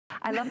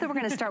I love that we're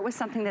gonna start with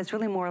something that's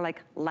really more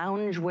like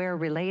loungewear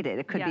related.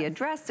 It could be a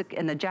dress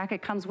and the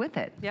jacket comes with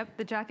it. Yep,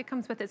 the jacket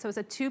comes with it. So it's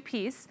a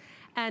two-piece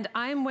and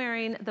I'm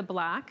wearing the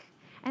black.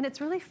 And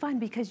it's really fun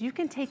because you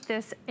can take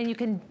this and you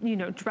can,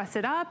 dress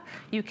it up.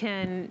 You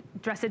can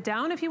dress it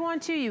down if you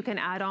want to. You can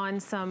add on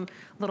some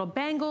little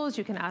bangles.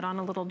 You can add on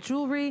a little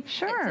jewelry.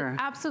 Sure.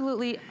 It's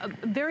absolutely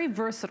very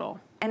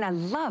versatile. And I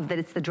love that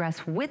it's the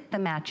dress with the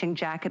matching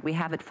jacket. We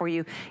have it for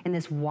you in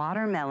this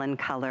watermelon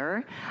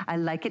color. I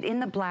like it in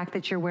the black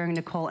that you're wearing,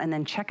 Nicole, and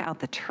then check out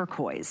the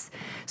turquoise.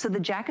 So the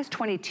jacket's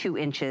 22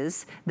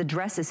 inches. The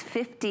dress is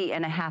 50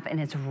 and a half, and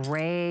it's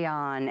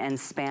rayon and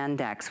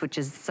spandex, which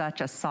is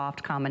such a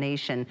soft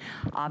combination.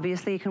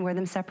 Obviously, you can wear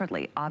them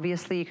separately.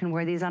 Obviously, you can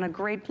wear these on a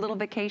great little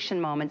vacation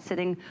moment,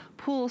 sitting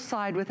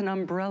poolside with an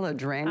umbrella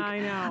drink. I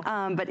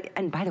know.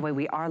 And by the way,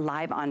 we are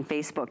live on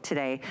Facebook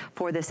today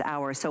for this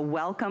hour, so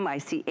welcome. I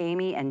see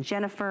Amy and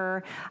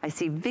Jennifer. I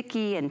see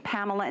Vicky and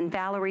Pamela and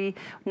Valerie.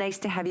 Nice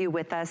to have you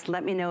with us.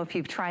 Let me know if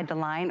you've tried the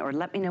line or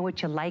let me know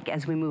what you like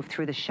as we move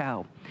through the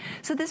show.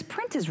 So this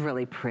print is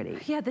really pretty.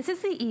 Yeah, this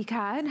is the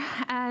ECAD.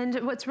 And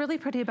what's really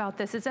pretty about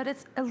this is that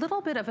it's a little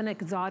bit of an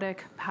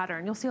exotic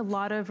pattern. You'll see a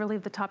lot of really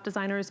the top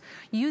designers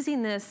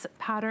using this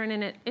pattern,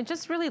 and it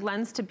just really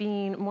lends to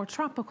being more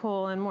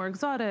tropical and more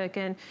exotic.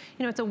 And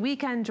it's a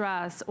weekend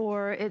dress,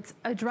 or it's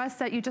a dress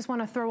that you just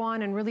want to throw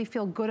on and really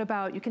feel good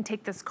about. You can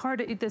take this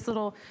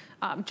little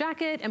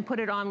jacket and put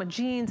it on with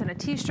jeans and a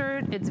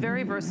t-shirt. It's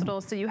very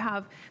versatile. So you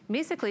have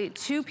basically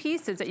two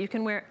pieces that you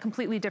can wear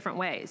completely different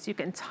ways. You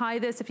can tie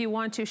this if you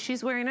want to.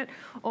 She's wearing it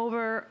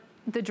over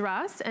the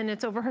dress and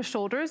it's over her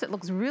shoulders. It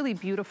looks really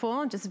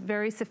beautiful and just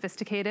very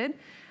sophisticated.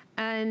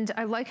 And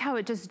I like how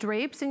it just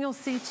drapes, and you'll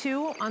see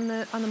too on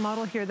the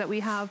model here that we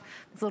have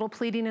this little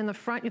pleating in the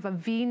front. You have a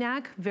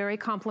V-neck, very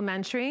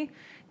complimentary.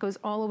 Goes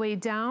all the way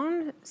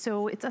down.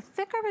 So it's a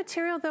thicker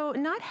material though,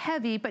 not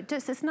heavy, but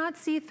it's not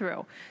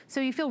see-through. So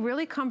you feel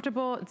really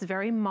comfortable, it's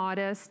very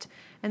modest.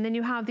 And then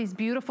you have these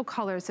beautiful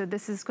colors. So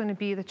this is going to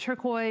be the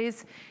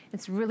turquoise.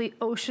 It's really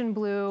ocean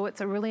blue. It's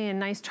a really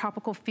nice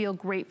tropical feel,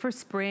 great for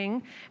spring.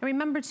 And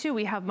remember too,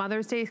 we have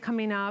Mother's Day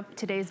coming up.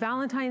 Today's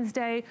Valentine's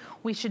Day.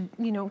 We should,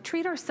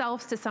 treat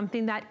ourselves to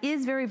something that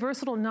is very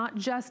versatile, not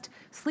just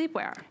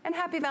sleepwear. And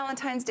happy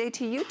Valentine's Day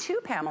to you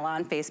too, Pamela,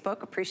 on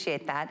Facebook.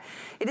 Appreciate that.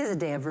 It is a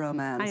day of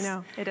romance. I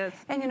know, it is.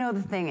 And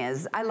the thing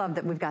is, I love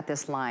that we've got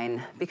this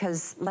line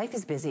because life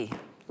is busy.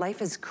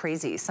 Life is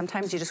crazy.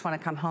 Sometimes you just want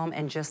to come home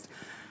and just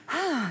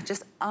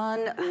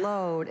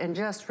unload and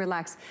just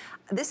relax.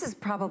 This is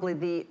probably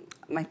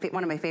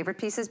one of my favorite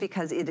pieces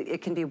because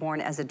it can be worn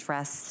as a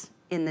dress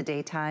in the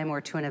daytime or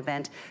to an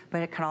event,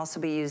 but it can also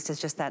be used as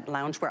just that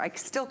loungewear. I'm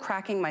still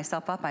cracking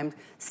myself up. I'm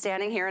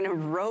standing here in a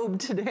robe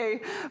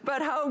today,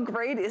 but how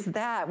great is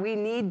that? We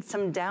need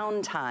some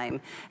downtime.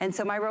 And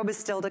so my robe is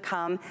still to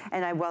come,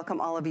 and I welcome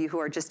all of you who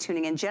are just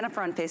tuning in. Jennifer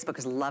on Facebook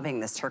is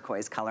loving this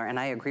turquoise color, and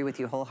I agree with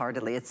you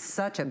wholeheartely. It's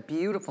such a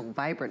beautiful,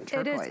 vibrant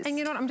turquoise. It is,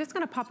 and I'm just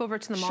gonna pop over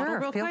to the model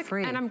real quick,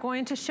 free. And I'm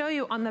going to show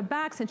you on the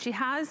back, since she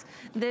has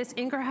this,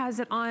 Inger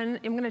has it on,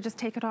 I'm gonna just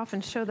take it off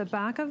and show the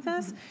back of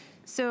this.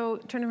 So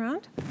turn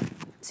around.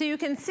 So you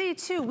can see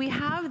too, we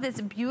have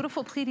this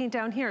beautiful pleating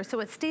down here. So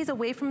it stays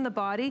away from the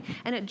body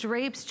and it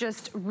drapes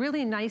just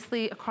really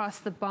nicely across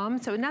the bum.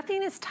 So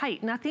nothing is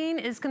tight, nothing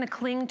is gonna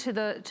cling to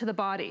the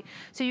body.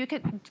 So you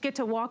get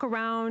to walk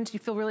around, you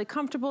feel really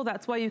comfortable.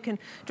 That's why you can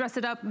dress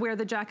it up, wear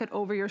the jacket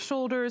over your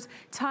shoulders,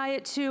 tie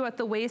it too at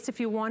the waist if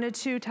you wanted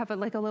to have a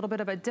little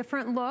bit of a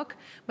different look,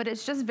 but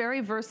it's just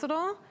very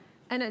versatile.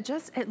 And it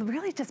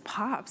really just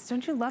pops.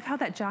 Don't you love how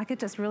that jacket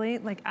just really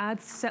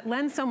lends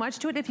so much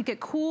to it? If you get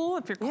cool,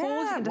 if you're cold,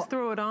 you can just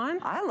throw it on.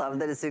 I love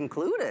that it's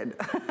included.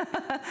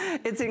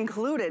 It's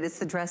included, it's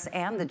the dress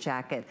and the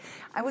jacket.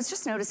 I was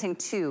just noticing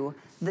too,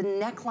 the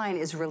neckline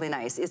is really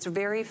nice. It's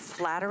very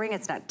flattering,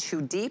 it's not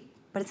too deep,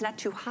 but it's not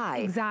too high.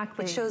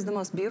 Exactly. It shows the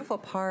most beautiful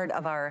part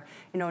of our,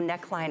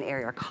 neckline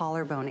area, our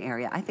collarbone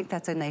area. I think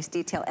that's a nice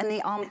detail. And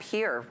the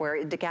empire, where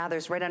it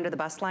gathers right under the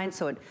bust line,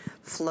 so it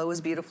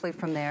flows beautifully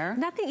from there.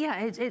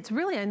 It's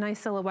really a nice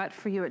silhouette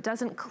for you. It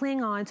doesn't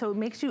cling on, so it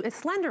makes it's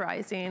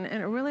slenderizing,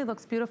 and it really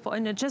looks beautiful.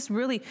 And it just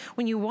really,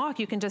 when you walk,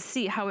 you can just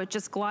see how it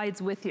just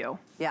glides with you.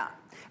 Yeah.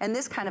 And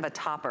this kind of a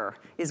topper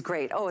is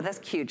great. Oh, that's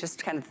cute,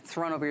 just kind of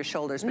thrown over your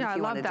shoulders. But if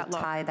you wanted to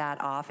tie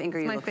that off, Inger,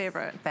 you look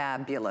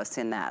fabulous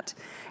in that.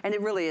 And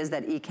it really is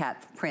that ECAT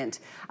print.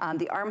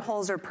 The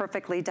armholes are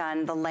perfectly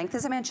done. The length,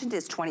 as I mentioned,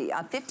 is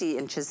 50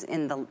 inches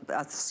on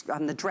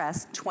the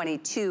dress,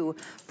 22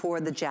 for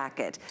the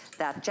jacket.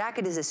 That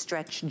jacket is a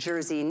stretch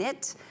jersey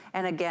knit.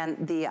 And again,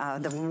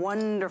 the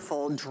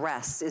wonderful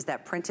dress is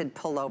that printed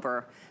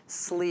pullover,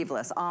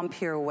 sleeveless,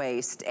 empire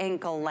waist,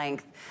 ankle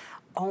length.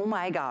 Oh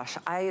my gosh,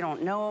 I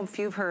don't know if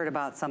you've heard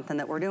about something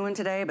that we're doing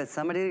today, but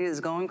somebody is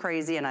going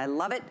crazy, and I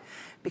love it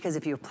because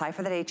if you apply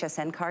for that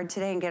HSN card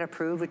today and get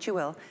approved, which you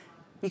will,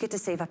 you get to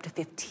save up to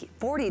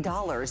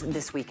 $40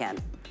 this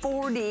weekend.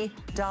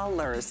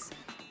 $40.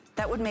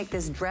 That would make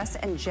this dress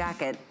and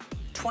jacket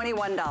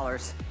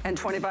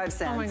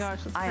 $21.25. Oh my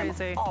gosh, that's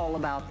crazy. I am all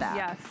about that.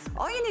 Yes.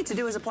 All you need to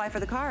do is apply for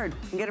the card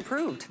and get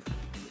approved.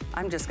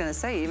 I'm just gonna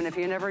say, even if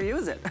you never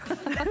use it.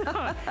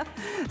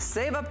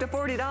 Save up to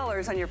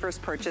 $40 on your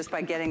first purchase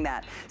by getting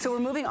that. So we're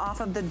moving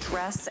off of the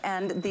dress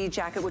and the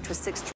jacket, which was $6.